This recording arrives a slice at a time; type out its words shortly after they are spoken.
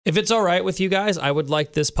If it's all right with you guys, I would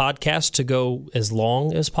like this podcast to go as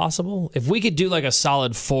long as possible. If we could do like a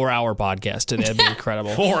solid 4-hour podcast today, that'd be incredible.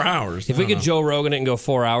 4 hours. If we could Joe Rogan it and go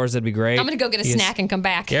 4 hours, that'd be great. I'm going to go get a snack and come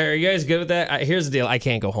back. Yeah, are you guys good with that? Here's the deal. I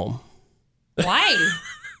can't go home. Why?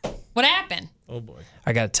 What happened? Oh, boy.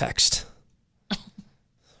 I got a text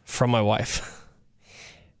from my wife,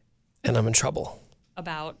 and I'm in trouble.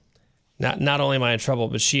 About? Not only am I in trouble,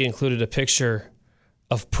 but she included a picture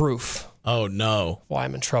of proof. Oh, no. Why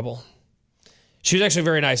I'm in trouble. She was actually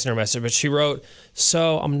very nice in her message, but she wrote,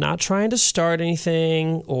 so I'm not trying to start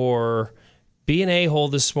anything or be an a-hole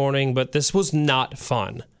this morning, but this was not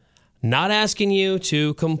fun. Not asking you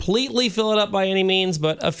to completely fill it up by any means,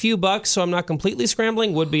 but a few bucks so I'm not completely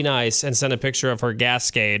scrambling would be nice. And send a picture of her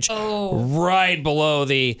gas gauge right below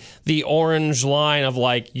the orange line of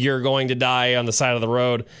like, you're going to die on the side of the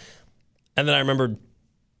road. And then I remembered,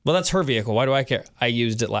 well, that's her vehicle. Why do I care? I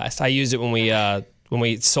used it last. I used it when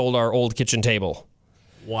we sold our old kitchen table.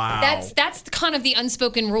 Wow. That's kind of the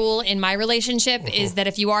unspoken rule in my relationship is that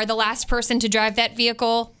if you are the last person to drive that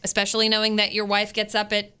vehicle, especially knowing that your wife gets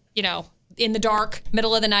up at, in the dark,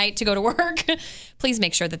 middle of the night to go to work, please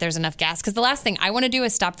make sure that there's enough gas. Because the last thing I want to do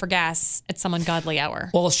is stop for gas at some ungodly hour.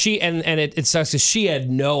 Well, it sucks because she had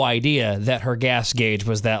no idea that her gas gauge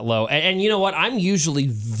was that low. And you know what? I'm usually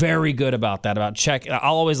very good about that, about check.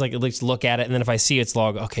 I'll always like at least look at it. And then if I see it's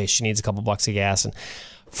log, okay, she needs a couple bucks of gas.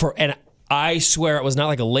 And I swear it was not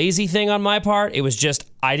like a lazy thing on my part. It was just,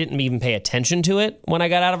 I didn't even pay attention to it when I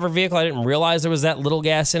got out of her vehicle. I didn't realize there was that little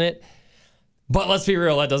gas in it. But let's be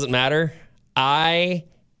real, that doesn't matter. I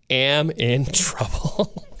am in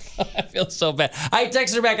trouble. I feel so bad. I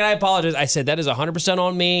texted her back and I apologized. I said, that is 100%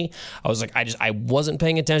 on me. I was like, I wasn't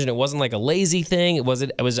paying attention. It wasn't like a lazy thing.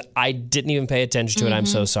 I didn't even pay attention to it. I'm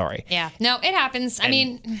so sorry. Yeah. No, it happens. I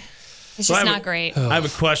mean, it's just not great. I have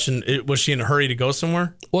a question. Was she in a hurry to go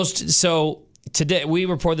somewhere? Well, so today we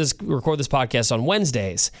record this podcast on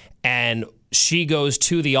Wednesdays, and she goes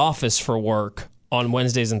to the office for work on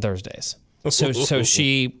Wednesdays and Thursdays. So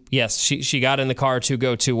she got in the car to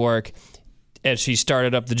go to work, and she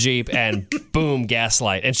started up the Jeep, and boom,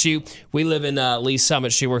 gaslight. And we live in Lee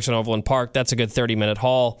Summit. She works in Overland Park. That's a good 30-minute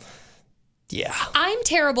haul. Yeah. I'm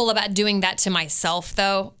terrible about doing that to myself,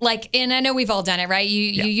 though. And I know we've all done it, right?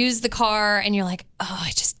 You use the car, and you're like, oh, I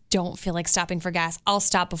just don't feel like stopping for gas. I'll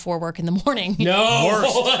stop before work in the morning. No.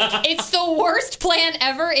 Worst. It's the worst plan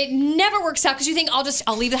ever. It never works out because you think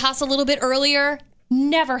I'll leave the house a little bit earlier.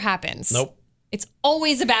 Never happens. Nope. It's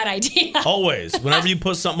always a bad idea. Always. Whenever you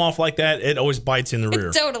put something off like that, it always bites in the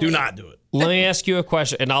rear. Totally. Do not do it. Let me ask you a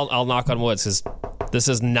question, and I'll knock on wood because this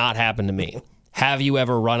has not happened to me. Have you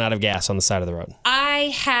ever run out of gas on the side of the road?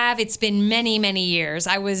 I have. It's been many, many years.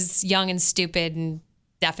 I was young and stupid and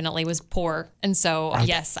definitely was poor. And so,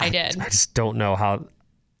 yes, I did. I just don't know how.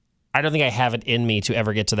 I don't think I have it in me to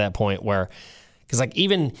ever get to that point where, because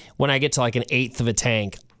even when I get to like an eighth of a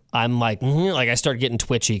tank, I'm like I start getting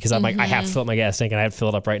twitchy because I'm like, I have to fill up my gas tank and I have to fill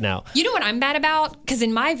it up right now. You know what I'm bad about? Because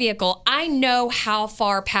in my vehicle, I know how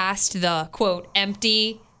far past the, quote,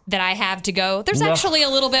 empty that I have to go. There's actually a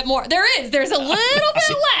little bit more. There's a little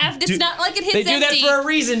bit left. It's not like it hits empty. They do that for a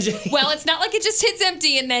reason, Jay. Well, it's not like it just hits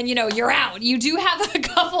empty and then, you're out. You do have a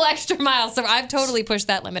couple extra miles. So I've totally pushed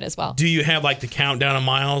that limit as well. Do you have like the countdown of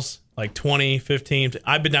miles? Like 20, 15?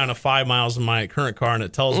 I've been down to 5 miles in my current car and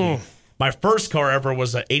it tells me. My first car ever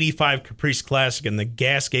was an 85 Caprice Classic, and the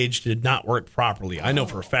gas gauge did not work properly. I know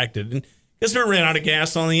for a fact it didn't. Because we ran out of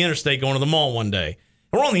gas on the interstate going to the mall one day.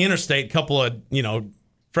 And we're on the interstate, a couple of,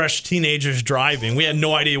 fresh teenagers driving. We had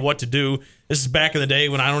no idea what to do. This is back in the day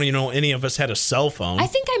when I don't even know any of us had a cell phone. I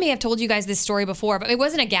think I may have told you guys this story before, but it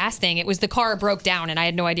wasn't a gas thing. It was the car broke down, and I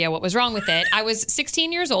had no idea what was wrong with it. I was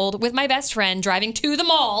 16 years old with my best friend driving to the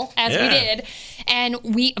mall, as we did. And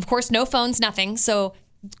we, of course, no phones, nothing. So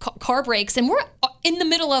car breaks, and we're in the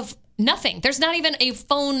middle of nothing. There's not even a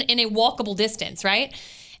phone in a walkable distance, right?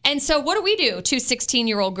 And so what do? Two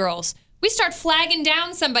 16-year-old girls. We start flagging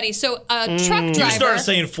down somebody. So a truck driver. You started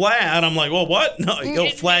saying flat. I'm like, well, what? No, you go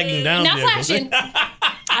flagging down. Not flashing.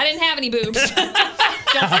 I didn't have any boobs.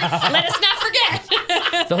 Let us not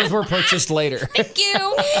forget. Those were purchased later. Thank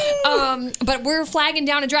you. But we're flagging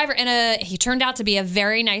down a driver, and he turned out to be a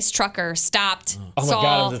very nice trucker. Stopped. Oh my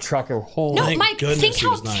God, it was a trucker. Holy. No, Thank Mike, goodness think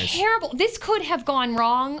how terrible. This could have gone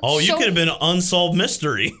wrong. Oh, you could have been an unsolved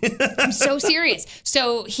mystery. I'm so serious.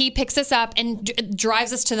 So he picks us up and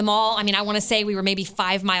drives us to the mall. I mean, I want to say we were maybe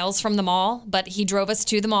 5 miles from the mall, but he drove us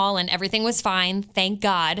to the mall and everything was fine. Thank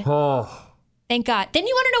God. Oh. Thank God. Then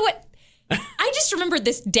you want to know what? I just remembered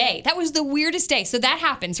this day. That was the weirdest day. So that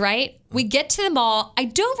happens, right? We get to the mall. I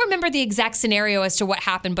don't remember the exact scenario as to what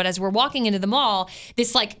happened, but as we're walking into the mall,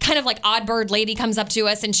 this kind of odd bird lady comes up to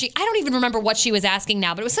us, and I don't even remember what she was asking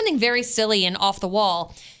now, but it was something very silly and off the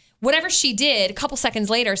wall. Whatever she did, a couple seconds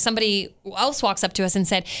later, somebody else walks up to us and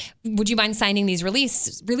said, "Would you mind signing these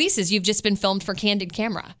releases? You've just been filmed for Candid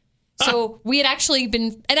Camera." So we had actually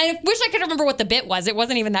been, and I wish I could remember what the bit was. It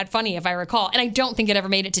wasn't even that funny, if I recall. And I don't think it ever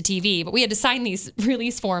made it to TV, but we had to sign these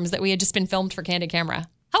release forms that we had just been filmed for Candid Camera.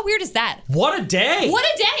 How weird is that? What a day. What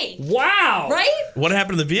a day. Wow. Right? What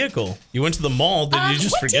happened to the vehicle? You went to the mall. Did you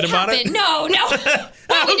just forget about it? No.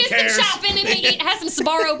 Well, we just cares? been shopping and had some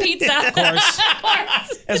Sbarro pizza. Of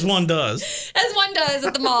course. As one does. As one does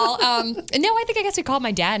at the mall. No, I guess we called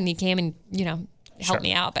my dad and he came and, helped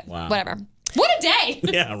me out, but whatever. What a day.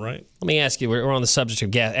 Yeah, right. Let me ask you, we're on the subject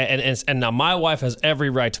of gas, and now my wife has every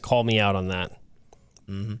right to call me out on that.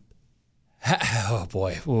 Mm-hmm. Oh,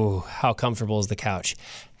 boy. Ooh, how comfortable is the couch?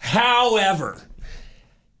 However,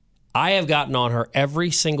 I have gotten on her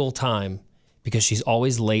every single time because she's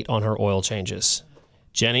always late on her oil changes.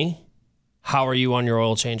 Jenny, how are you on your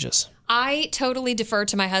oil changes? I totally defer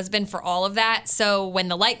to my husband for all of that. So when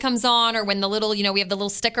the light comes on, or when the little, we have the little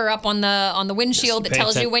sticker up on the windshield that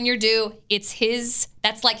tells you when you're due, it's his.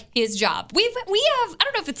 That's his job. We have. I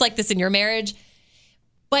don't know if it's like this in your marriage,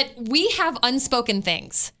 but we have unspoken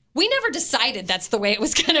things. We never decided that's the way it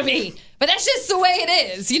was going to be, but that's just the way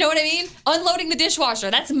it is. You know what I mean? Unloading the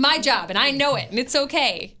dishwasher, that's my job, and I know it, and it's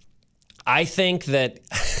okay. I think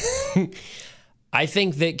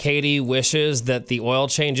that Katie wishes that the oil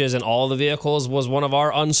changes in all the vehicles was one of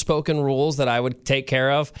our unspoken rules that I would take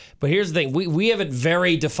care of. But here's the thing. We have it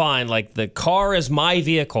very defined. The car is my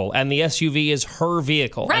vehicle and the SUV is her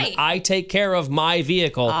vehicle. Right. And I take care of my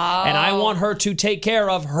vehicle. And I want her to take care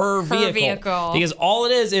of her vehicle. Because all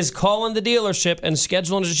it is calling the dealership and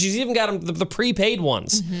scheduling. She's even got the prepaid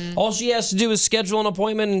ones. Mm-hmm. All she has to do is schedule an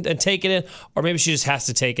appointment and take it in. Or maybe she just has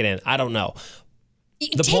to take it in. I don't know.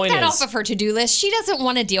 Take that off of her to-do list. She doesn't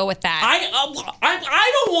want to deal with that.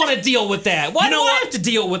 I don't want to deal with that. Why do I have to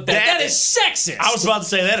deal with that? That is sexist. I was about to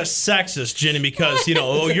say that is sexist, Jenny, because you're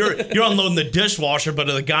unloading the dishwasher, but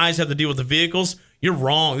the guys have to deal with the vehicles. You're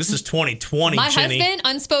wrong. This is 2020, My Jenny. husband,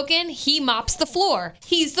 unspoken, he mops the floor.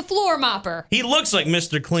 He's the floor mopper. He looks like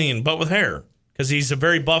Mr. Clean, but with hair. Because he's a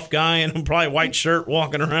very buff guy and probably white shirt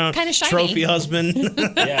walking around. Kind of shiny. Trophy husband.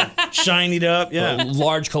 Yeah. Shinied up. Yeah. A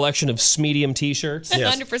large collection of Smedium t-shirts.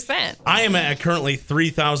 Yes. 100%. I am at currently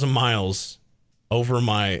 3,000 miles over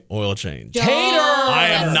my oil change. Hater! I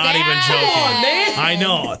am not even joking. Come on, man. I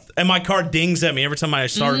know. And my car dings at me every time I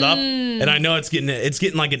start it up. And I know it's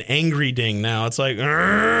getting like an angry ding now. It's like,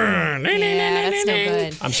 yeah, that's no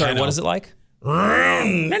good. I'm sorry, what is it like? Do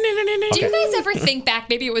you guys ever think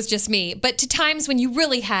back, maybe it was just me, but to times when you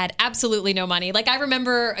really had absolutely no money? I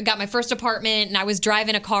remember I got my first apartment and I was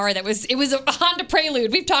driving a car it was a Honda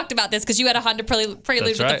Prelude. We've talked about this because you had a Honda Prelude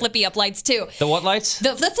with the flippy up lights too. The what lights?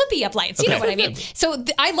 The flippy up lights. You know what I mean? So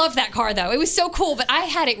I loved that car though. It was so cool, but I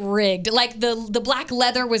had it rigged. The black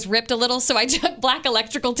leather was ripped a little, so I took black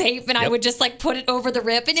electrical tape and I would just put it over the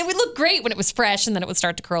rip, and it would look great when it was fresh, and then it would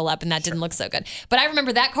start to curl up, and that didn't look so good. But I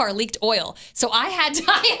remember that car leaked oil. So I had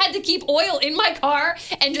to keep oil in my car,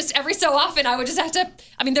 and just every so often I would just have to,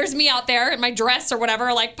 there's me out there in my dress or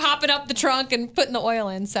whatever, popping up the trunk and putting the oil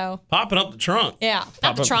in, so. Popping up the trunk? Yeah,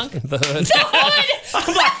 not the trunk. The hood. The hood!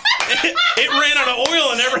 I'm like, it ran out of oil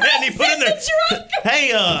and never had any put in there. The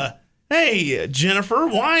trunk. Hey, Jennifer,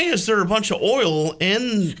 why is there a bunch of oil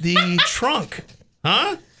in the trunk?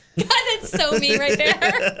 Huh? That's so me right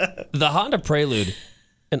there. The Honda Prelude,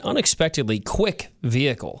 an unexpectedly quick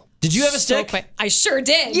vehicle. Did you have a stick? Quick. I sure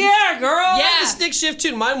did. Yeah, girl. I Yeah. had a stick shift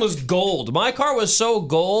too. Mine was gold. My car was so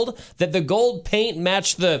gold that the gold paint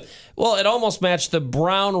matched it almost matched the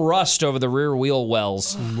brown rust over the rear wheel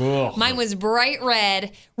wells. Mine was bright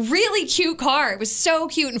red. Really cute car. It was so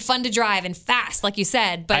cute and fun to drive and fast, like you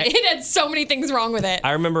said, but it had so many things wrong with it.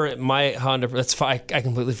 I remember my Honda, that's fine. I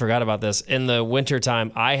completely forgot about this. In the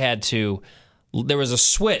wintertime, there was a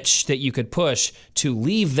switch that you could push to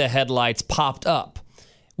leave the headlights popped up,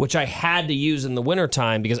 which I had to use in the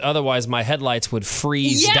wintertime because otherwise my headlights would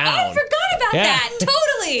freeze down. I forgot about that.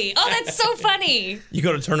 Totally. Oh, that's so funny. You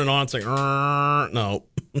go to turn it on, it's like, no.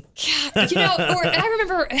 I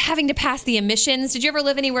remember having to pass the emissions. Did you ever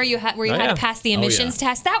live anywhere you had to pass the emissions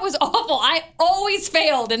test? That was awful. I always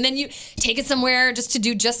failed. And then you take it somewhere just to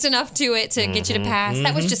do just enough to it to get you to pass.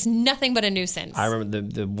 That was just nothing but a nuisance. I remember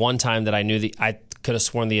the one time that I knew I could have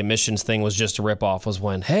sworn the emissions thing was just a ripoff was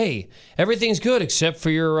when, hey, everything's good except for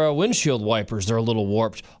your windshield wipers. They're a little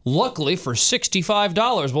warped. Luckily, for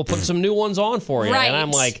 $65, we'll put some new ones on for you. Right. And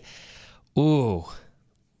I'm like, ooh,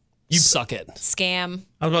 you suck it. Scam.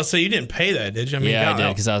 I was about to say, you didn't pay that, did you? I mean, Yeah, I God, did no.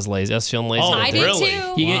 because I was lazy. I was feeling lazy. Oh, I did really?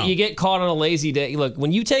 too. You get caught on a lazy day. Look,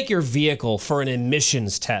 when you take your vehicle for an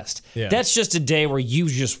emissions test, Yeah. that's just a day where you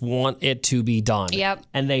just want it to be done. Yep.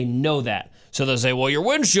 And they know that. So they'll say, well, your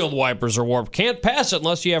windshield wipers are warped. Can't pass it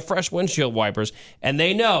unless you have fresh windshield wipers. And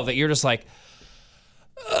they know that you're just like,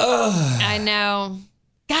 I know.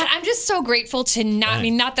 God, I'm just so grateful to not, I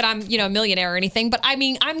mean, not that I'm, a millionaire or anything, but I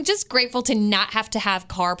mean, I'm just grateful to not have to have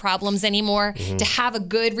car problems anymore, to have a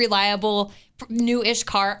good, reliable, new-ish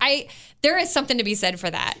car. There is something to be said for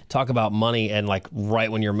that. talk about money and like right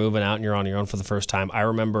when you're moving out and you're on your own for the first time. I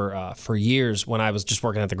remember for years when I was just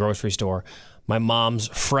working at the grocery store, my mom's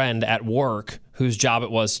friend at work, whose job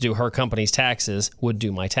it was to do her company's taxes, would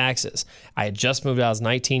do my taxes. I had just moved out. I was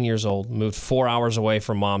 19 years old, moved 4 hours away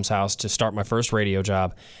from mom's house to start my first radio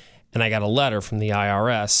job. And I got a letter from the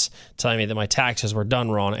IRS telling me that my taxes were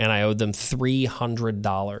done wrong and I owed them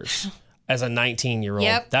 $300 as a 19-year-old.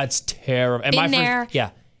 Yep. That's terrible. And Been there.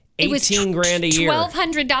 Yeah. It was $18,000 a year.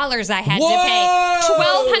 $1,200 I had Whoa! to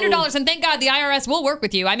pay. $1,200. And thank God the IRS will work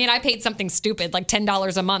with you. I mean, I paid something stupid, like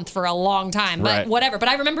 $10 a month for a long time, but Right. whatever. But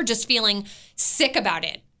I remember just feeling sick about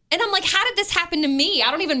it. And I'm like, how did this happen to me?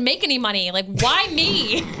 I don't even make any money. Like, why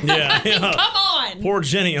me? Yeah, yeah. Come on. Poor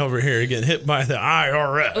Jenny over here getting hit by the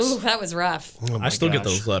IRS. Ooh, that was rough. I still get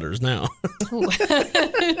gosh. those letters now.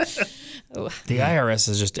 The IRS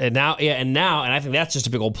is just and now and I think that's just a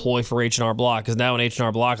big old ploy for H&R Block because now in H&R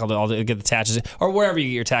Block I'll get the taxes or wherever you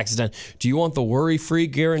get your taxes done. Do you want the worry-free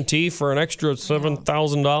guarantee for an extra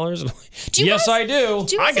 $7,000? Yes, I do.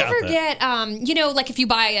 Do you I guys got ever that. get, like if you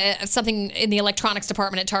buy something in the electronics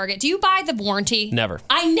department at Target, do you buy the warranty? Never.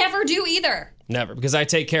 I never do either. Never, because I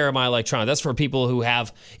take care of my electronics. That's for people who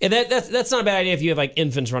have. And that's not a bad idea if you have like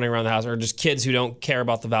infants running around the house or just kids who don't care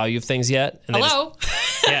about the value of things yet. And they Hello?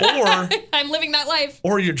 Or I'm living that life.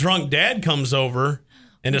 or your drunk dad comes over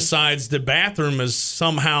and decides the bathroom is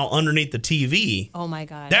somehow underneath the TV. Oh my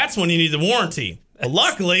God. That's when you need the warranty. But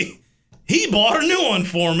luckily, he bought a new one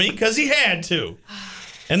for me because he had to.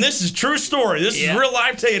 And this is true story. This is real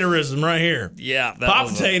life taterism right here. Yeah,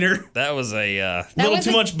 Pop tater. That was a. Little was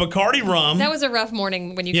too a- much Bacardi rum. That was a rough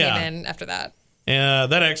morning when you Yeah. came in after that. That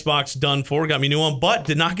Xbox done for, got me a new one, but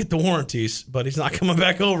did not get the warranties. But he's not coming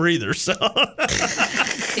back over either. So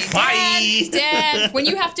Bye. Dad. When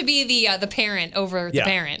you have to be the parent over the Yeah.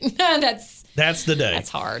 parent, that's that's the day.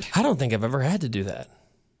 hard. I don't think I've ever had to do that.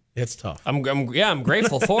 It's tough. I'm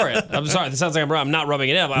grateful for it. I'm sorry. This sounds like I'm not rubbing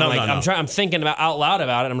it in. No, no. I'm thinking about out loud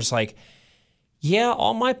about it. I'm just like, yeah,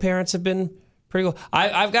 all my parents have been pretty cool.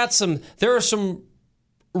 I've got there are some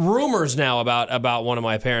rumors now about one of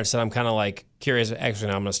my parents that I'm kind of like curious. Actually,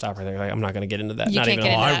 no, I'm going to stop right there. Like, I'm not going to get into that. You not can't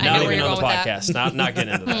even get on, into that. I not know where even you're on the going with that. podcast. Not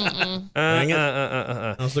getting into that. Dang it.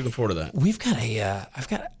 I was looking forward to that. We've got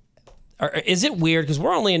is it weird because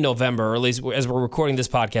we're only in November, or at least as we're recording this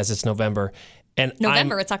podcast, it's November. And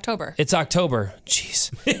November, it's October. It's October. Jeez.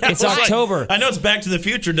 It's October. I know it's Back to the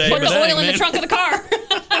Future Day. Put but the dang, oil in the man. trunk of the car.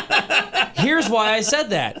 Here's why I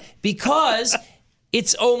said that. Because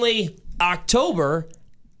it's only October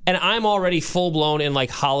and I'm already full blown in like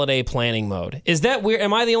holiday planning mode. Is that weird?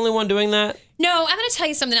 Am I the only one doing that? No, I'm going to tell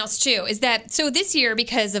you something else too. Is that so this year,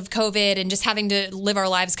 because of COVID and just having to live our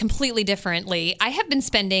lives completely differently, I have been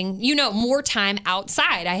spending, more time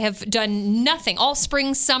outside. I have done nothing all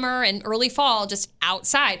spring, summer, and early fall, just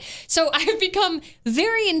outside. So I have become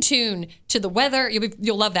very in tune to the weather.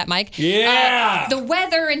 You'll love that, Mike. Yeah. The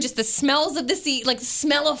weather and just the smells of the sea, like the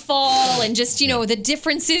smell of fall and just, the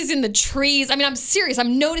differences in the trees. I mean, I'm serious.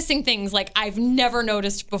 I'm noticing things like I've never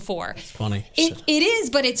noticed before. It's funny. It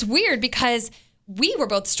is, but it's weird because we were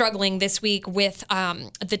both struggling this week with I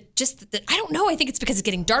don't know. I think it's because it's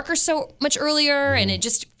getting darker so much earlier, and it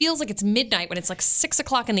just feels like it's midnight when it's like 6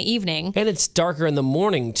 o'clock in the evening. And it's darker in the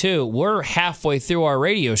morning too. We're halfway through our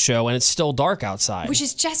radio show and it's still dark outside. Which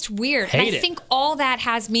is just weird. Hate And I it. think all that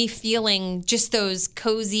has me feeling just those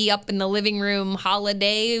cozy up in the living room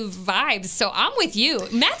holiday vibes. So I'm with you.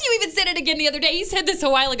 Matthew even said it again the other day. He said this a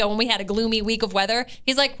while ago when we had a gloomy week of weather.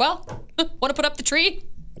 He's like, well, want to put up the tree?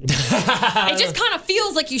 It just kind of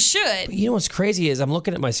feels like you should. You know what's crazy is I'm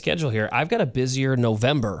looking at my schedule here. I've got a busier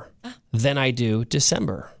November than I do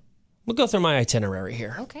December. We'll go through my itinerary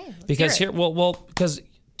here. Okay, let's Because hear it. because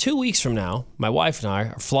 2 weeks from now, my wife and I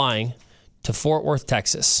are flying to Fort Worth,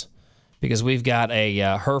 Texas, because we've got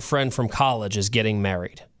her friend from college is getting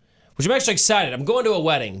married. which I'm actually excited. I'm going to a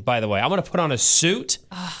wedding, by the way. I'm going to put on a suit.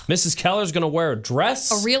 Mrs. Keller's going to wear a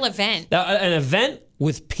dress. A real event. An event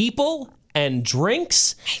with people and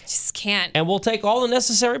drinks. I just can't. And we'll take all the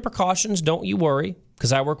necessary precautions. Don't you worry.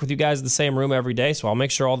 Because I work with you guys in the same room every day, so I'll make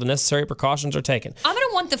sure all the necessary precautions are taken. I'm going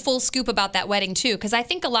to want the full scoop about that wedding, too, because I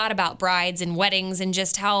think a lot about brides and weddings and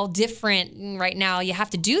just how different right now you have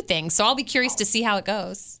to do things. So I'll be curious to see how it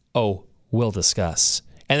goes. Oh, we'll discuss.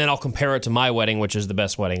 And then I'll compare it to my wedding, which is the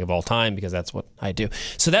best wedding of all time, because that's what I do.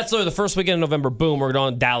 So that's the first weekend in November. Boom, we're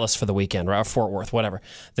going to Dallas for the weekend, right? Or Fort Worth, whatever.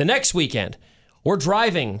 The next weekend, we're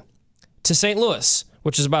driving to St. Louis,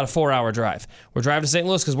 which is about a 4-hour drive. We're driving to St.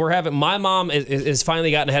 Louis because my mom is finally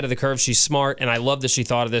gotten ahead of the curve. She's smart, and I love that she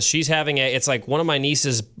thought of this. She's having it's like one of my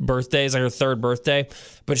niece's birthdays, like her 3rd birthday,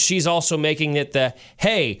 but she's also making it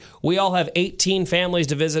hey, we all have 18 families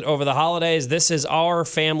to visit over the holidays. This is our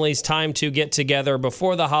family's time to get together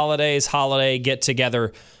before the holiday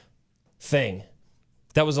get-together thing.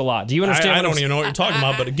 That was a lot. Do you understand? I don't even know what you're talking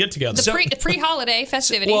about, but a get together. The pre-holiday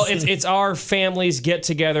festivities. Well, it's our families get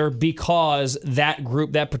together because that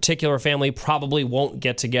particular family probably won't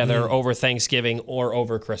get together over Thanksgiving or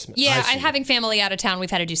over Christmas. Yeah, and having family out of town,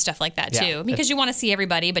 we've had to do stuff like that too, because you want to see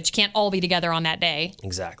everybody, but you can't all be together on that day.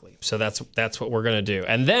 Exactly. So that's what we're gonna do,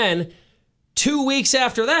 and then 2 weeks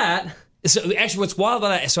after that. So actually, what's wild about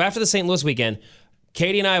that? So after the St. Louis weekend,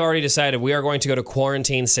 Katie and I have already decided we are going to go to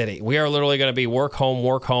Quarantine City. We are literally going to be work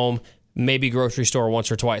home, maybe grocery store once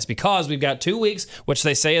or twice, because we've got 2 weeks, which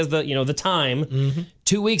they say is the time,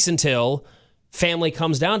 2 weeks until family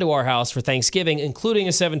comes down to our house for Thanksgiving, including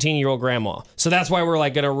a 17-year-old grandma. So that's why we're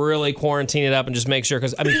like going to really quarantine it up and just make sure.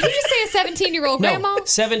 Because did you just say a 17-year-old grandma? No,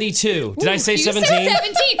 72. Did I say 17? You said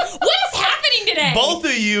 17. What is happening today? Both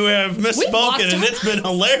of you have misspoken, and it's been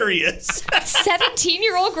hilarious.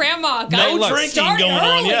 17-year-old grandma. No drinking going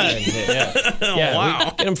on yet. Yeah.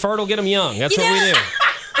 Wow. Get them fertile, get them young. That's what we do.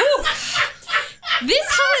 This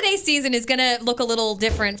holiday season is going to look a little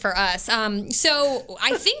different for us. So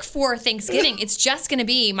I think for Thanksgiving, it's just going to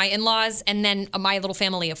be my in-laws and then my little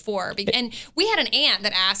family of 4. And we had an aunt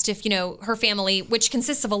that asked if, her family, which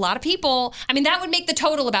consists of a lot of people, that would make the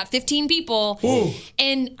total about 15 people. Ooh.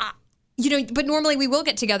 And, but normally we will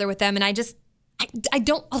get together with them. And I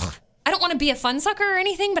don't want to be a fun sucker or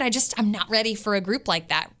anything, but I'm not ready for a group like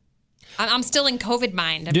that. I'm still in COVID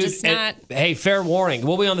mind. I'm just not. Hey, fair warning.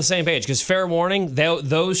 We'll be on the same page because fair warning,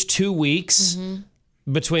 those 2 weeks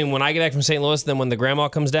between when I get back from St. Louis and then when the grandma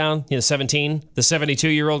comes down, the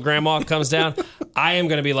 72-year-old grandma comes down, I am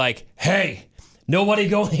going to be like, hey, nobody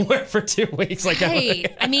go anywhere for 2 weeks.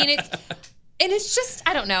 It's just,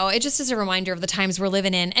 I don't know. It just is a reminder of the times we're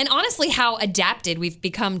living in. And honestly, how adapted we've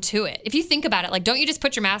become to it. If you think about it, don't you just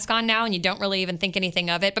put your mask on now and you don't really even think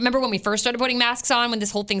anything of it? But remember when we first started putting masks on when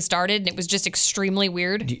this whole thing started and it was just extremely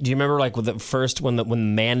weird? Do you remember with the first, when the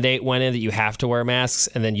mandate went in that you have to wear masks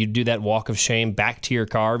and then you do that walk of shame back to your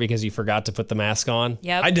car because you forgot to put the mask on?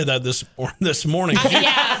 Yep. I did that this morning.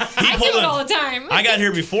 I do it all the time. I got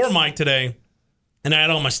here before Mike today and I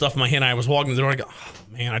had all my stuff in my hand. I was walking to the door. I go,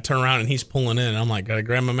 man, I turn around and he's pulling in. I'm like, gotta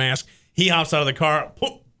grab my mask. He hops out of the car,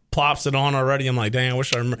 plops it on already. I'm like, dang, I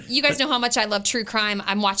wish I remember. You guys know how much I love true crime.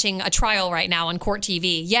 I'm watching a trial right now on Court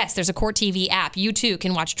TV. Yes, there's a Court TV app. You too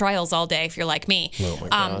can watch trials all day if you're like me. Oh my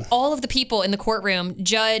God. All of the people in the courtroom,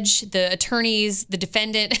 judge, the attorneys, the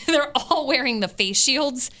defendant, they're all wearing the face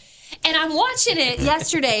shields. And I'm watching it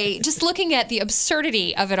yesterday, just looking at the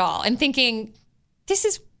absurdity of it all and thinking, this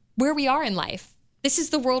is where we are in life. This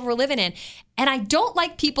is the world we're living in. And I don't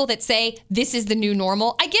like people that say this is the new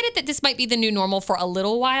normal. I get it that this might be the new normal for a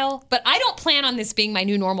little while, but I don't plan on this being my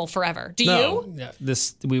new normal forever. Do you? Yeah,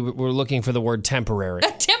 we're looking for the word temporary.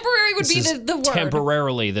 Temporary would be the word.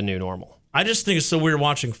 Temporarily the new normal. I just think it's so weird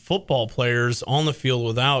watching football players on the field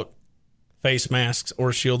without face masks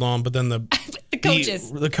or shield on, but then the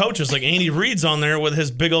coaches, like Andy Reid's on there with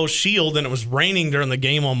his big old shield, and it was raining during the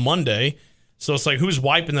game on Monday. So it's like, who's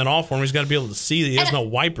wiping that off for him? He's got to be able to see that he has no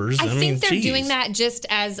wipers. I think they're doing that just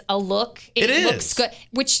as a look. It looks good,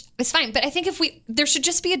 which is fine. But I think there should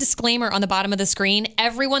just be a disclaimer on the bottom of the screen.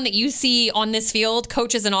 Everyone that you see on this field,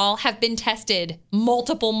 coaches and all, have been tested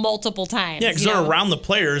multiple times. Yeah, because they're around the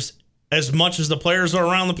players as much as the players are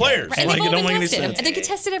around the players. Right. Like, it don't make any sense. They get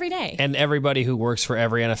tested every day. And everybody who works for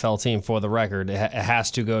every NFL team, for the record,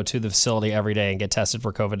 has to go to the facility every day and get tested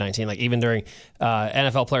for COVID-19. Like even during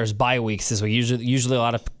NFL players' bye weeks, this week, usually a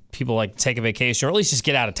lot of people take a vacation or at least just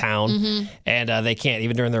get out of town, and they can't.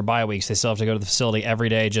 Even during their bye weeks, they still have to go to the facility every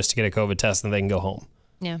day just to get a COVID test, and they can go home.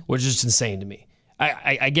 Yeah, which is just insane to me.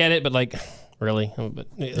 I get it, but really? But,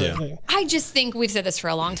 I just think we've said this for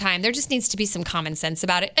a long time. There just needs to be some common sense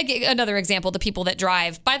about it. Another example, the people that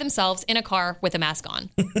drive by themselves in a car with a mask on.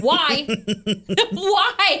 Why?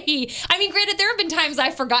 Why? I mean, granted, there have been times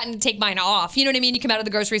I've forgotten to take mine off. You know what I mean? You come out of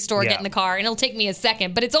the grocery store, get in the car, and it'll take me a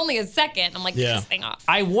second, but it's only a second. I'm like, get this thing off.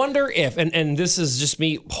 I wonder if, and this is just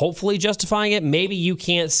me hopefully justifying it, maybe you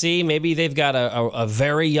can't see, maybe they've got a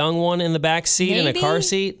very young one in the back seat in a car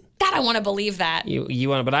seat. God, I want to believe that. You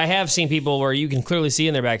want, but I have seen people where you can clearly see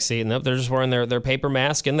in their back seat, and they're just wearing their paper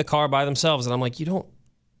mask in the car by themselves, and I'm like, you don't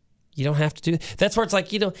have to do that. That's where it's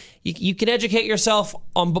like, you can educate yourself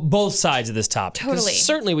on both sides of this topic. Totally.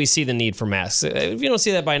 Certainly, we see the need for masks. If you don't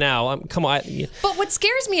see that by now, come on. But what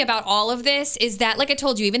scares me about all of this is that, like I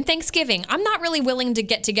told you, even Thanksgiving, I'm not really willing to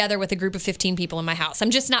get together with a group of 15 people in my house.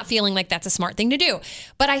 I'm just not feeling like that's a smart thing to do.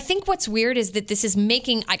 But I think what's weird is that this is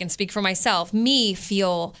making, I can speak for myself, me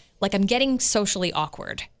feel like I'm getting socially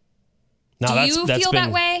awkward. No, Do you feel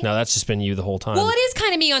that way? No, that's just been you the whole time. Well, it is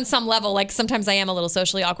kind of me on some level. Like sometimes I am a little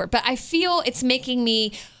socially awkward, but I feel it's making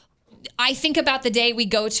me. I think about the day we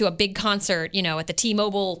go to a big concert, at the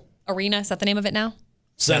T-Mobile Arena. Is that the name of it now?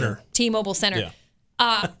 Center. T-Mobile Center. Yeah.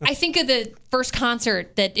 I think of the first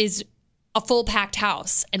concert that is a full packed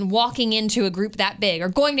house and walking into a group that big, or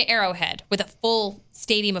going to Arrowhead with a full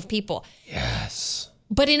stadium of people. Yes.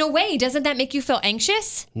 But in a way, doesn't that make you feel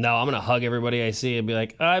anxious? No, I'm going to hug everybody I see and be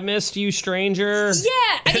like, I missed you, stranger.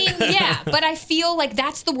 Yeah, I mean, yeah. But I feel like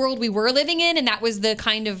that's the world we were living in, and that was the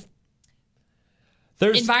kind of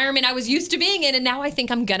environment I was used to being in, and now I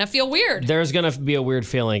think I'm going to feel weird. There's going to be a weird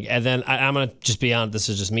feeling, and then I'm going to just be honest, this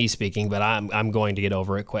is just me speaking, but I'm going to get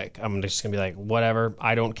over it quick. I'm just going to be like, whatever,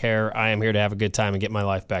 I don't care. I am here to have a good time and get my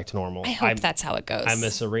life back to normal. I hope that's how it goes. I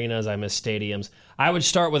miss arenas. I miss stadiums. I would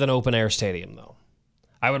start with an open-air stadium, though.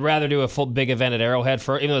 I would rather do a full big event at Arrowhead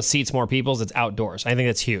even though it seats more people, it's outdoors. I think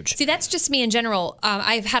that's huge. See, that's just me in general.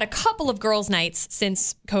 I've had a couple of girls' nights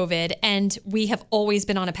since COVID, and we have always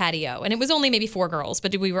been on a patio. And it was only maybe 4 girls,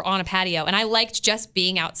 but we were on a patio. And I liked just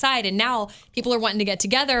being outside. And now people are wanting to get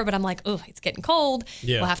together, but I'm like, oh, it's getting cold.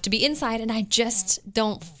 Yeah. We'll have to be inside. And I just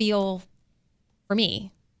don't feel, for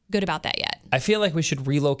me, good about that yet. I feel like we should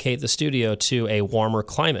relocate the studio to a warmer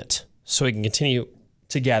climate so we can continue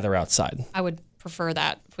to gather outside. I would prefer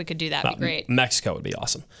that. If we could do that, it'd be great. Mexico would be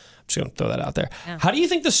awesome. I'm just going to throw that out there. Yeah. How do you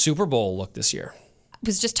think the Super Bowl looked this year? I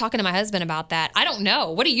was just talking to my husband about that. I don't know.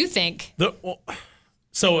 What do you think?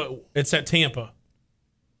 So it's at Tampa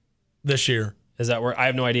this year. Is that where? I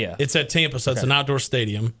have no idea. It's at Tampa, so it's an outdoor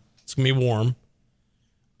stadium. It's going to be warm.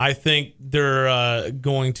 I think they're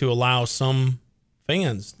going to allow some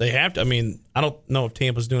fans. They have to. I mean, I don't know if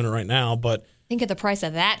Tampa's doing it right now, but think of the price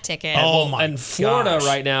of that ticket. Oh my! And Florida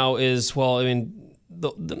right now is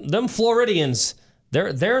them Floridians.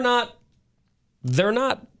 They're not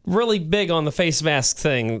really big on the face mask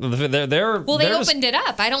thing. They opened it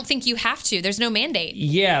up. I don't think you have to. There's no mandate.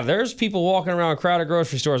 Yeah, there's people walking around crowded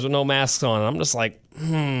grocery stores with no masks on. I'm just like,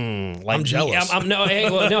 I'm jealous.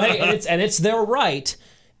 And it's their right.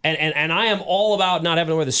 And I am all about not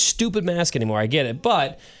having to wear the stupid mask anymore. I get it,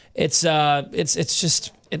 but it's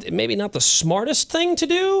just. It maybe not the smartest thing to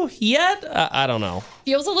do yet. I don't know.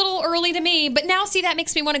 Feels a little early to me, but now see, that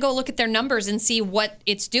makes me want to go look at their numbers and see what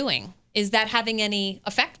it's doing. Is that having any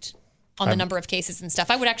effect on the number of cases and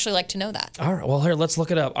stuff? I would actually like to know that. All right, well, here, let's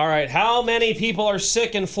look it up. All right, how many people are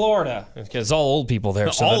sick in Florida? Because it's all old people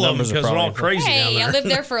there, so all the numbers of them, are probably all crazy down there. I lived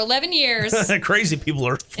there for 11 years. Crazy people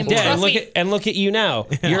are. Yeah, and look at you now.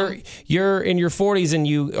 Yeah. You're in your 40s and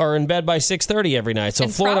you are in bed by 6:30 every night. So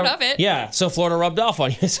and Florida, proud of it. Yeah, so Florida rubbed off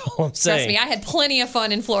on you. That's all I'm saying. Trust me, I had plenty of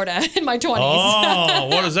fun in Florida in my 20s. Oh,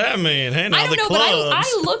 what does that mean? Hey, now I don't know, clubs. but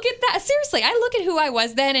I look at that. Seriously, I look at who I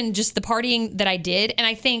was then and just the partying that I did, and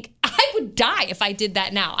I think I would die if I did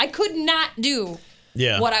that now. I could not do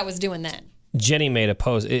what I was doing then. Jenny made a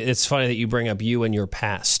post. It's funny that you bring up you and your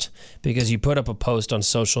past, because you put up a post on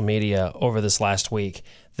social media over this last week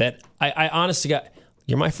that I honestly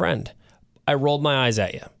you're my friend. I rolled my eyes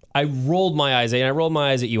at you. I rolled my eyes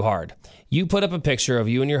at you hard. You put up a picture of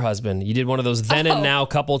you and your husband. You did one of those then and now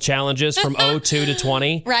couple challenges from 02 to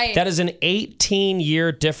 20. Right. That is an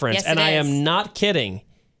 18-year difference. Yes, and I am not kidding.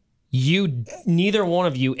 Neither one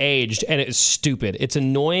of you aged, and it's stupid. It's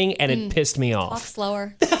annoying, and it pissed me off. Talk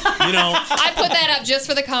slower. I put that up just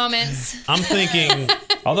for the comments. I'm thinking.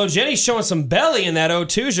 Although Jenny's showing some belly in that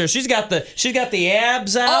 02 shirt, she's got the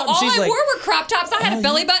abs out. All she's I wore were crop tops. I had a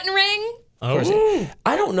belly button ring. Oh.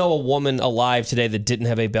 I don't know a woman alive today that didn't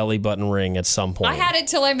have a belly button ring at some point. I had it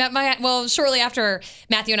till I met shortly after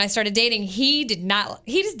Matthew and I started dating. He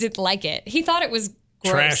just didn't like it. He thought it was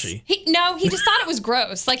gross. Trashy. He just thought it was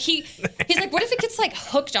gross. Like he's like, what if it gets like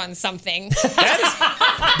hooked on something?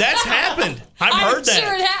 That's happened. I've heard that.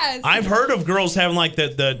 Sure it has. I've heard of girls having like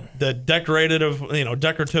the decorative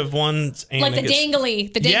ones, and like the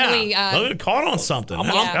dangly. Look, caught on something.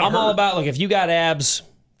 I'm all about, like, if you got abs,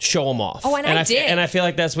 show them off. Oh, and I did. And I feel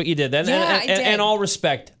like that's what you did then. I did. And all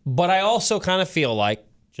respect. But I also kind of feel like,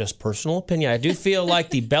 just personal opinion, I do feel like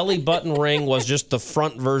the belly button ring was just the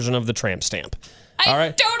front version of the tramp stamp. All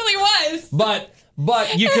right? Totally was.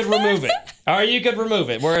 But you could remove it. All right, you could remove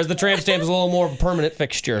it. Whereas the tramp stamp is a little more of a permanent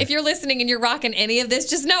fixture. If you're listening and you're rocking any of this,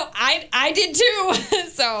 just know I did too.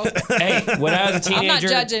 So hey, when I was a teenager, I'm not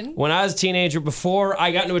judging. When I was a teenager, before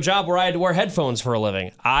I got into a job where I had to wear headphones for a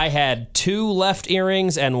living, I had 2 left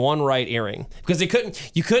earrings and 1 right earring because you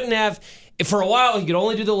couldn't have. For a while, you could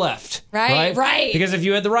only do the left. Right. Because if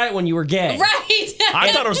you had the right one, you were gay. Right.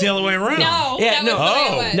 I thought it was the other way around. No. Yeah, that was the way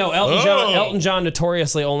it was. No, Elton John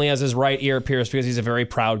notoriously only has his right ear pierced because he's a very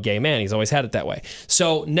proud gay man. He's always had it that way.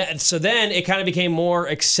 So then it kind of became more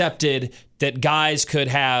accepted that guys could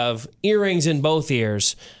have earrings in both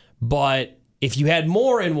ears, but if you had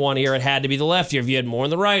more in one ear, it had to be the left ear. If you had more in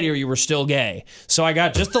the right ear, you were still gay. So I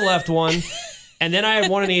got just the left one. And then I had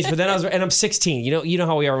one in each, but then I'm 16. You know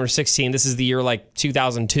how we are when we're 16. This is the year like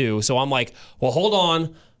 2002. So I'm like, well, hold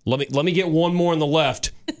on. Let me get one more on the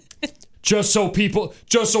left. Just so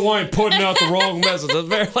I ain't putting out the wrong message. It's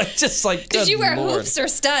very Did you wear hoops or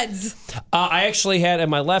studs? I actually had in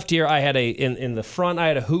my left ear. I had in the front. I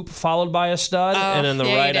had a hoop followed by a stud, and in the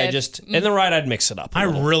right, I'd mix it up. I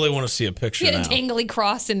really want to see a picture. You had a dangly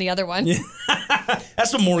cross in the other one.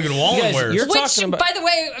 That's what Morgan Wallen wears. You're Which, talking about. by the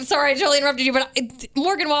way, I'm sorry, I totally interrupted you, but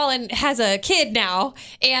Morgan Wallen has a kid now,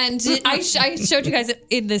 and I showed you guys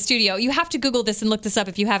in the studio. You have to Google this and look this up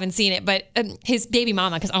if you haven't seen it. But his baby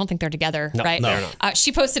mama, because I don't think they're together. Right? No.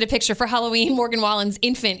 She posted a picture for Halloween. Morgan Wallen's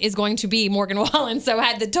infant is going to be Morgan Wallen. So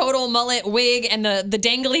had the total mullet wig and the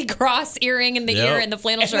dangly cross earring in the ear and the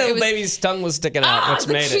flannel shirt. And the baby's tongue was sticking out, which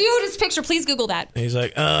made it. The cutest picture. Please Google that. He's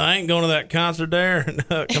like, I ain't going to that concert there.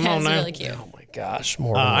 Come on now. Really cute. Oh my gosh,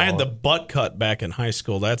 Morgan Wallen. I had the butt cut back in high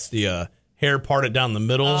school. That's the hair parted down the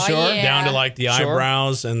middle, down to like the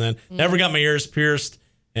eyebrows, and then never got my ears pierced.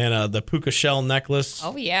 And the puka shell necklace.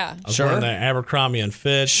 Oh, yeah. I was wearing the Abercrombie and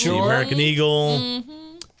Fitch, the American Eagle.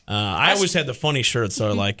 Mm-hmm. I always had the funny shirts.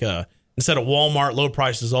 So, like, instead of Walmart, low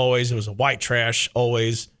prices always, it was a white trash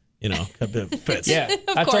always. Fits. Yeah,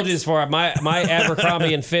 I told you this before. My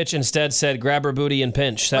Abercrombie and Fitch instead said "grab her booty and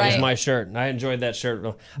pinch." That was my shirt, and I enjoyed that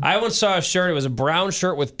shirt. I once saw a shirt. It was a brown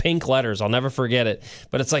shirt with pink letters. I'll never forget it.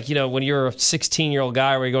 But it's like, when you're a 16-year-old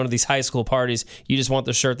guy, where you're going to these high school parties, you just want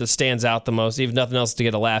the shirt that stands out the most. You have nothing else to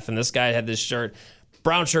get a laugh. And this guy had this shirt,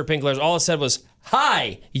 brown shirt, pink letters. All it said was,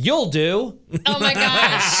 "Hi, you'll do." Oh my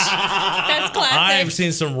gosh. That's classic. I've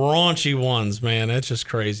seen some raunchy ones, man. It's just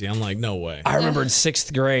crazy. I'm like, no way. I remember in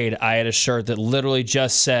 6th grade, I had a shirt that literally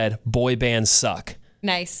just said, "Boy bands suck."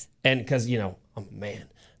 Nice. And because, I'm a man.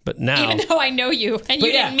 But now. Even though I know you, and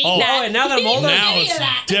you didn't mean that. Oh, and now that I'm older. Now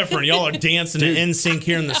it's different. Y'all are dancing to NSYNC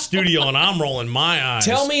here in the studio, and I'm rolling my eyes.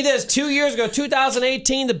 Tell me this. 2 years ago,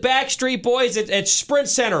 2018, the Backstreet Boys at Sprint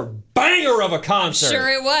Center. Banger of a concert. Sure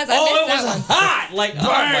it was. It was hot. Like,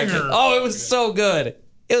 banger. It was so good.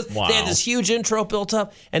 They had this huge intro built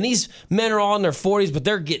up, and these men are all in their 40s, but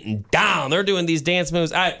they're getting down. They're doing these dance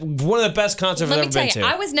moves. One of the best concerts I've ever been to.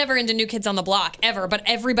 I was never into New Kids on the Block, ever, but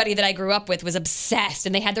everybody that I grew up with was obsessed,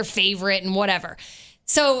 and they had their favorite and whatever.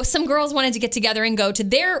 So some girls wanted to get together and go to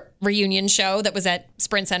their reunion show that was at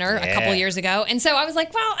Sprint Center a couple years ago. And so I was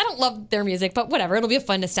like, well, I don't love their music, but whatever. It'll be a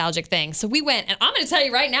fun, nostalgic thing. So we went, and I'm going to tell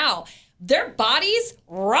you right now, their bodies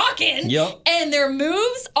rocking, and their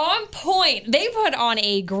moves on point. They put on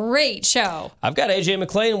a great show. I've got AJ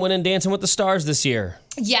McClain winning Dancing with the Stars this year.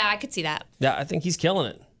 Yeah, I could see that. Yeah, I think he's killing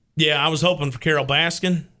it. Yeah, I was hoping for Carol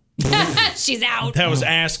Baskin. She's out. That was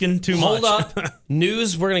asking too much. Hold up.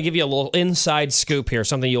 News, we're going to give you a little inside scoop here,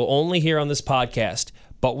 something you'll only hear on this podcast.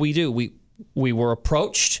 But we do. We were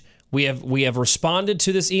approached. We have responded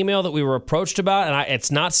to this email that we were approached about, and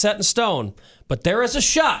it's not set in stone. But there is a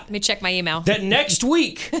shot. Let me check my email. That next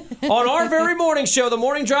week, on our very morning show, The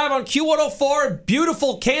Morning Drive on Q104 in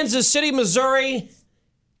beautiful Kansas City, Missouri,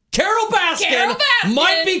 Carol Baskin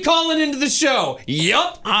might be calling into the show.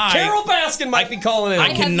 Yup. Carol Baskin might be calling in.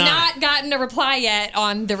 I have not gotten a reply yet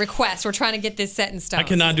on the request. We're trying to get this set in stone. I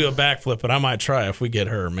cannot do a backflip, but I might try if we get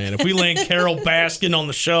her, man. If we land Carol Baskin on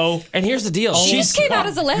the show. And here's the deal. She just came out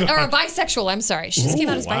as a bisexual. I'm sorry. She just came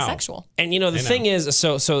out as bisexual. And the thing is,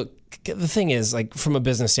 so the thing is, like, from a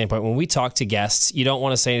business standpoint, when we talk to guests, you don't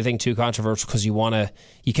want to say anything too controversial because you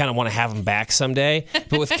kind of want to have them back someday.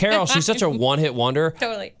 But with Carol, she's such a one-hit wonder.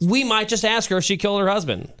 Totally. We might just ask her if she killed her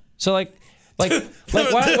husband. So why,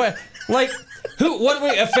 what do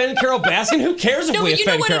we offend Carol Baskin? Who cares if we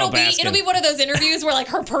offend Carol Baskin? It'll be one of those interviews where like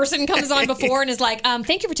her person comes on before and is like,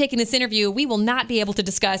 thank you for taking this interview. We will not be able to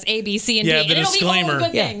discuss A, B, C, and D. The And it'll disclaimer. be all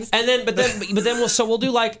good things. And then, but then we'll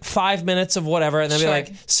do like 5 minutes of whatever, and then be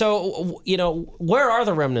like, so, where are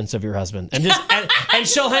the remnants of your husband? And just and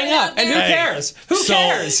she'll hang up. And who cares? Who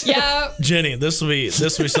cares? Yeah. Jenny, this will be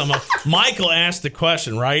something. Michael asked the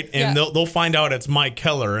question, right? And they'll find out it's Mike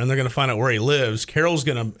Keller, and they're going to find out where he lives. Carol's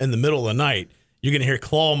going to, in the middle of the night, you're going to hear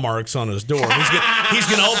claw marks on his door. He's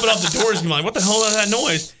going to open up the door. He's going to be like, what the hell is that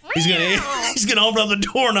noise? He's going to open up the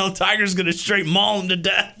door, and the tiger's going to straight maul him to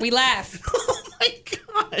death. We laugh. Oh, my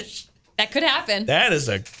gosh. That could happen. That's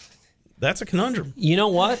a conundrum. You know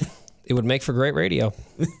what? It would make for great radio.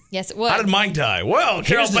 Yes, it would. How did Mike die? Well,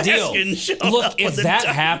 Carol Here's the deal. Baskin showed Look, up if with that a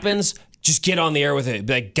happens, just get on the air with it.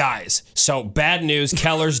 Be like, guys, so bad news,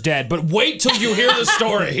 Keller's dead. But wait till you hear the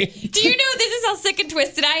story. Do you know this is how sick and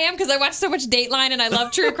twisted I am? Because I watch so much Dateline and I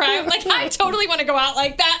love true crime. Like, I totally want to go out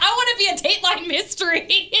like that. I want to be a Dateline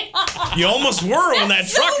mystery. You almost were when that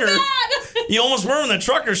That's so trucker. bad. You almost were when that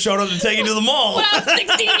trucker showed up to take you to the mall. When I was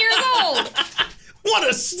 16 years old. What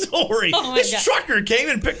a story. Oh my This God. trucker came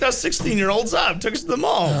and picked us 16-year-olds up, took us to the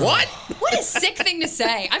mall. What? What a sick thing to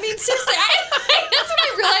say. I mean, seriously, that's when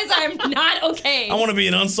I realize I'm not okay. I want to be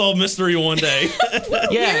an unsolved mystery one day.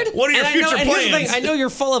 Yeah. What are your And future and here's the plans? thing, I know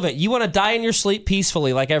you're full of it. You want to die in your sleep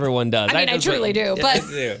peacefully like everyone does. I mean, I truly do. But at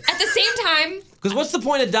the same time, Because what's the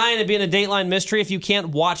point of dying and being a Dateline mystery if you can't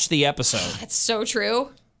watch the episode? it's so true.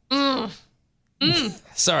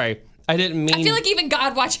 Sorry, I didn't mean... I feel like even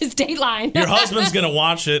God watches Dateline. Your husband's going to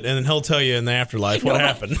watch it, and then he'll tell you in the afterlife what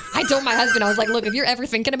happened. I told my husband, I was like, look, if you're ever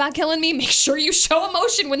thinking about killing me, make sure you show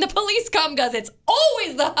emotion when the police come, because it's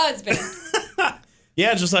always the husband.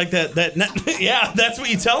 Yeah, just like that. Yeah, that's what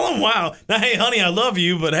you tell him. Wow. Now, hey, honey, I love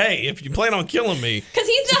you, but hey, if you plan on killing me. Because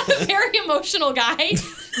he's not a very emotional guy.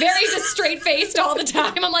 Very just straight-faced all the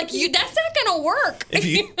time. I'm like, that's not going to work.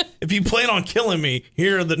 If you plan on killing me,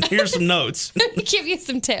 here's some notes. Let me give you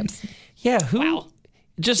some tips. Yeah, Wow.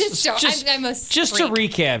 Just I'm a to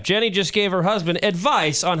freak. recap, Jenny just gave her husband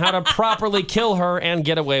advice on how to properly kill her and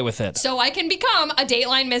get away with it. So I can become a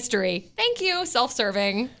Dateline mystery. Thank you,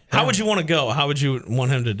 self-serving. How would you want to go? How would you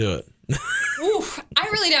want him to do it? Oof, I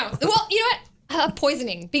really don't. Well, you know what?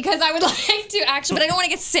 Poisoning, because I would like to actually, but I don't want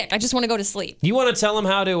to get sick. I just want to go to sleep. You want to tell him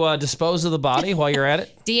how to dispose of the body while you're at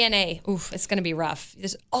it? DNA. Oof, it's going to be rough.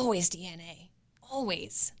 There's always DNA.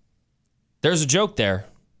 Always. There's a joke there.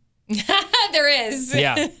 There is.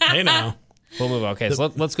 Yeah. Hey, now. We'll move on. Okay,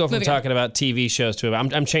 so let's go from Moving on. talking about TV shows to...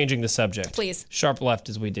 I'm changing the subject. Please. Sharp left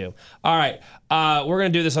as we do. All right. We're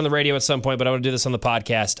going to do this on the radio at some point, but I want to do this on the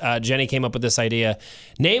podcast. Jenny came up with this idea.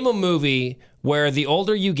 Name a movie where the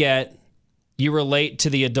older you get, you relate to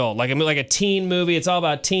the adult. Like a teen movie. It's all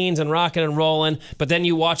about teens and rocking and rolling, but then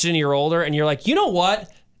you watch it and you're older and you're like, you know what?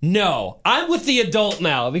 No, I'm with the adult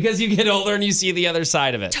now, because you get older and you see the other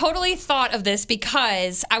side of it. Totally thought of this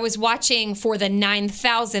because I was watching for the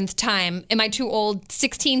 9,000th time. Am I too old?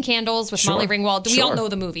 16 Candles with Molly Ringwald. We all know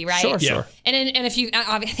the movie, right? Sure. And if you,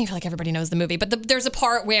 I think like everybody knows the movie, but there's a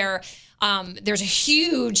part where there's a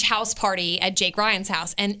huge house party at Jake Ryan's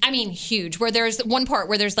house. And I mean, huge, where there's one part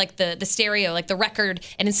where there's like the stereo, like the record.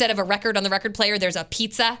 And instead of a record on the record player, there's a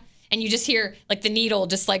pizza. And you just hear like the needle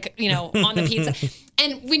just like, on the pizza.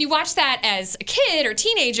 And when you watch that as a kid or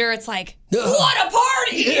teenager, it's like, what a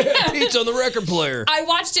party! Pizza on the record player. I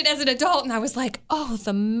watched it as an adult and I was like, oh,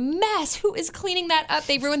 the mess. Who is cleaning that up?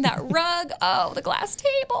 They ruined that rug. Oh, the glass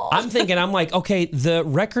table. I'm like, okay, the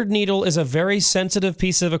record needle is a very sensitive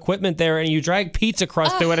piece of equipment there, and you drag pizza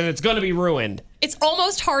crust through it, and it's going to be ruined. It's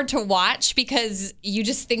almost hard to watch because you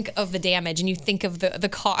just think of the damage and you think of the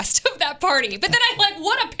cost of that party. But then I'm like,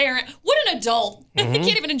 what a parent, what an adult. I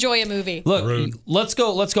can't even enjoy a movie. Look, let's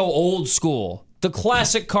go old school. The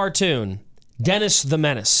classic cartoon, Dennis the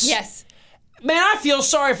Menace. Yes. Man, I feel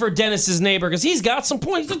sorry for Dennis's neighbor because he's got some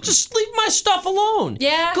points. Just leave my stuff alone.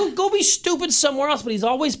 Yeah. Go be stupid somewhere else. But he's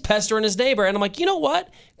always pestering his neighbor. And I'm like, you know what?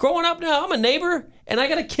 Growing up now, I'm a neighbor, and I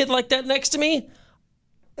got a kid like that next to me.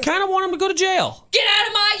 Kind of want him to go to jail. Get out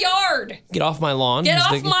of my yard. Get off my lawn. Get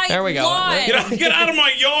off my There we go. lawn. Get out of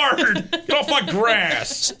my yard. Get off my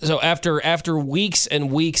grass. So after weeks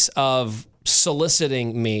and weeks of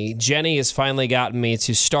soliciting me, Jenny has finally gotten me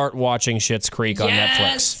to start watching Schitt's Creek on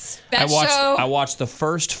Netflix. Best show. I watched the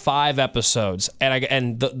first 5 episodes,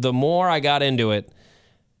 and the more I got into it,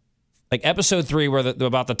 like episode 3 where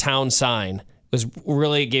about the town sign was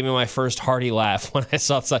really gave me my first hearty laugh when I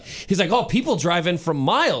saw the sign. He's like, oh, people drive in from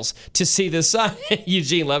miles to see this sign.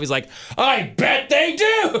 Eugene Levy's like, I bet they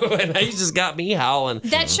do. And he just got me howling.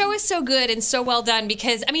 That show is so good and so well done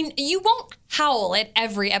because, I mean, you won't howl at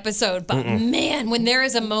every episode, but man, when there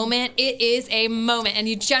is a moment, it is a moment and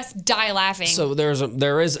you just die laughing. So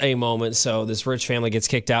there is a moment. So this rich family gets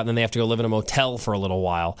kicked out and then they have to go live in a motel for a little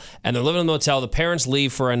while. And they're living in a motel. The parents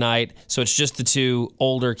leave for a night. So it's just the 2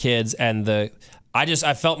 older kids and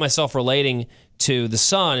I felt myself relating to the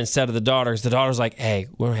son instead of the daughters. The daughter's like, hey,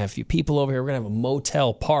 we're going to have a few people over here. We're going to have a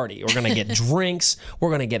motel party. We're going to get drinks. We're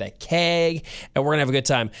going to get a keg. And we're going to have a good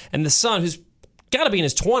time. And the son, who's got to be in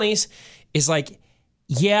his 20s, is like,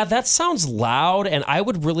 yeah, that sounds loud, and I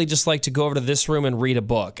would really just like to go over to this room and read a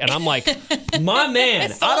book. And I'm like, my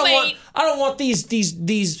man, I don't want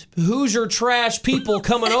these Hoosier trash people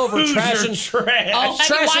coming over trashing. Trash. Oh, have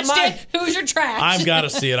you watched it? Hoosier trash. I've got to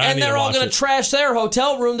see it. And they're all going to trash their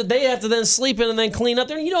hotel room that they have to then sleep in and then clean up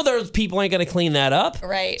there. You know, those people ain't going to clean that up,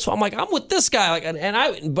 right? So I'm like, I'm with this guy,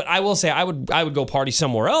 but I will say I would go party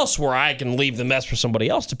somewhere else where I can leave the mess for somebody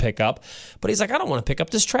else to pick up. But he's like, I don't want to pick up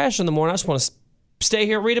this trash in the morning. I just want to stay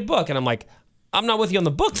here, read a book. And I'm like, I'm not with you on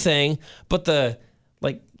the book thing, but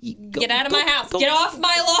get out of my house. Get off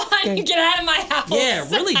my lawn. Get out of my house. Yeah,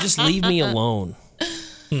 really just leave me alone.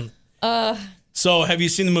 So have you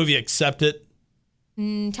seen the movie Accept It?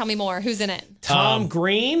 Tell me more. Who's in it? Tom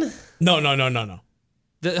Green? No.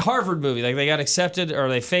 The Harvard movie. Like they got accepted, or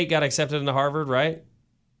they fake got accepted into Harvard, right?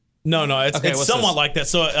 No. It's somewhat this? like that.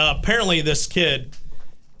 So apparently this kid,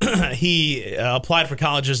 he applied for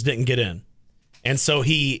colleges, didn't get in. And so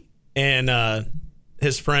he and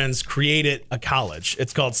his friends created a college.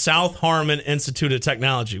 It's called South Harmon Institute of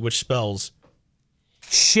Technology, which spells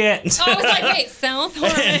shit. Oh, I was like, wait, South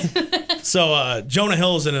Harmon. So Jonah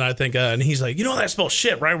Hill's in it, I think, and he's like, you know that spells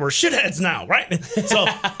shit, right? We're shitheads now, right? So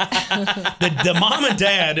the mom and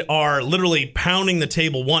dad are literally pounding the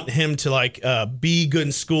table, wanting him to be good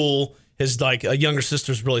in school. His younger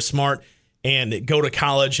sister's really smart and go to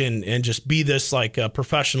college and just be this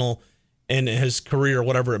professional in his career or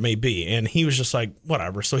whatever it may be. And he was just like,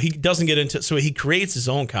 whatever. So he doesn't get into it. So he creates his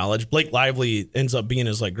own college. Blake Lively ends up being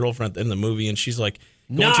his girlfriend at the end of the movie. And she's like,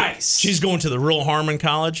 she's going to the real Harmon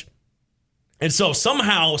College. And so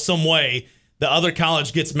somehow, some way, the other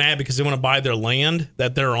college gets mad because they want to buy their land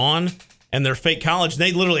that they're on and their fake college.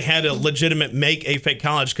 They literally had to legitimate make a fake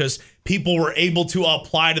college because people were able to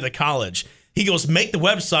apply to the college. He goes, make the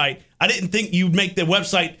website. I didn't think you'd make the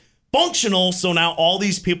website functional, so now all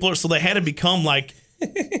these people are, so they had to become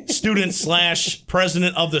student /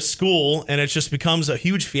 president of the school, and it just becomes a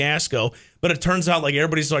huge fiasco. But it turns out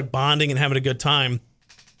everybody's bonding and having a good time.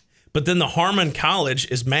 But then the Harmon College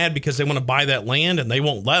is mad because they want to buy that land and they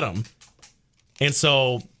won't let them. And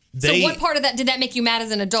so So what part of that did that make you mad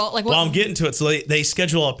as an adult? Well, I'm getting to it. So they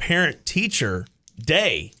schedule a parent-teacher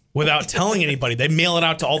day without telling anybody. They mail it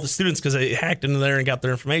out to all the students because they hacked into there and got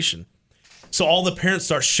their information. So all the parents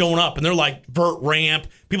start showing up, and they're vert ramp.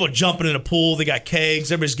 People are jumping in a pool. They got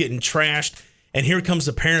kegs. Everybody's getting trashed. And here comes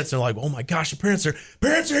the parents. They're like, oh, my gosh, the parents are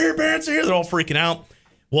here. They're all freaking out.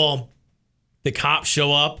 Well, the cops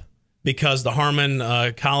show up because the Harmon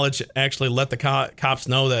College actually let the cops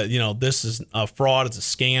know that, this is a fraud. It's a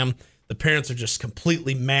scam. The parents are just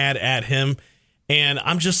completely mad at him. And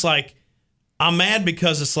I'm just I'm mad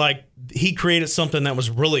because it's he created something that was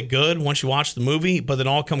really good once you watch the movie, but then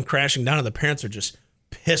all come crashing down and the parents are just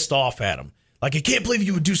pissed off at him. I can't believe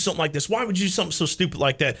you would do something like this. Why would you do something so stupid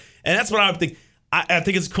like that? And that's what I would think. I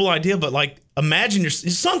think it's a cool idea, but imagine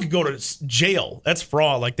his son could go to jail. That's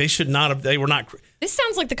fraud. They should not have, they were not. This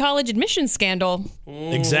sounds like the college admissions scandal.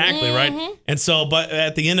 Exactly, right? And so, but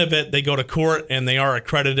at the end of it, they go to court and they are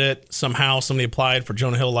accredited. Somehow somebody applied for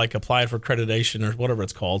Jonah Hill, applied for accreditation or whatever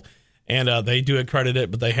it's called. And they do accredit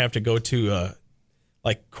it, but they have to go to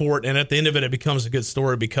court. And at the end of it, it becomes a good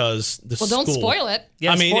story because the school. Well, don't spoil it.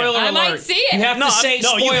 Yeah, spoiler alert. I might see it. You have to say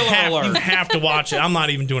spoiler alert. You have to watch it. I'm not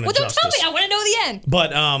even doing it justice. Well, don't tell me. I want to know the end.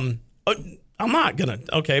 But I'm not gonna.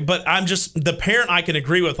 Okay, but I'm just the parent. I can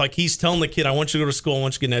agree with. He's telling the kid, "I want you to go to school. I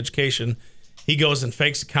want you to get an education." He goes and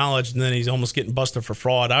fakes college, and then he's almost getting busted for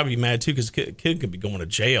fraud. I'd be mad too because the kid could be going to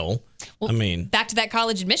jail. Well, back to that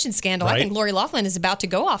college admissions scandal. Right? I think Lori Loughlin is about to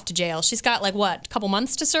go off to jail. She's got a couple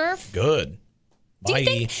months to serve. Good. Do you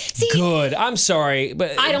think? See, good. I'm sorry,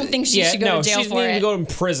 but I don't think she should go to jail for it. She needs to go in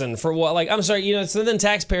prison for what? I'm sorry. So then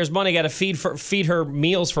taxpayers' money got to feed her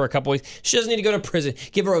meals for a couple weeks. She doesn't need to go to prison.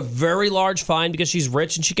 Give her a very large fine because she's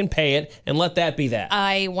rich and she can pay it, and let that be that.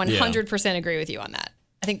 I 100% agree with you on that.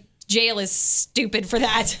 I think jail is stupid for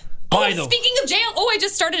that. Speaking of jail, I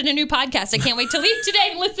just started a new podcast. I can't wait to leave today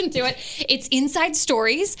and listen to it. It's Inside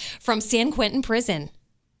Stories from San Quentin Prison.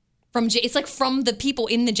 It's like from the people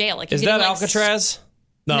in the jail. Like, is that Alcatraz?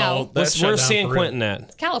 No. Where's San Quentin at?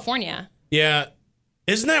 It's California. Yeah.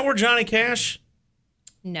 Isn't that where Johnny Cash?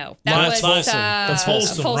 No. That's Folsom. That's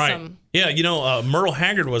Folsom, right. Yeah, Merle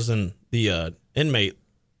Haggard was in the inmate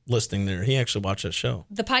listing there. He actually watched that show.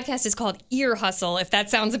 The podcast is called Ear Hustle, if that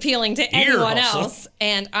sounds appealing to anyone else,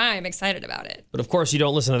 and I'm excited about it. But of course, you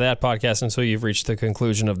don't listen to that podcast until you've reached the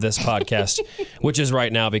conclusion of this podcast, which is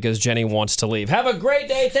right now because Jenny wants to leave. Have a great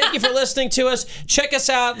day. Thank you for listening to us. Check us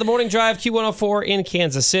out, The Morning Drive, Q104 in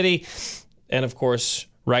Kansas City. And of course,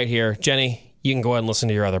 right here, Jenny, you can go ahead and listen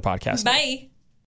to your other podcast. Bye.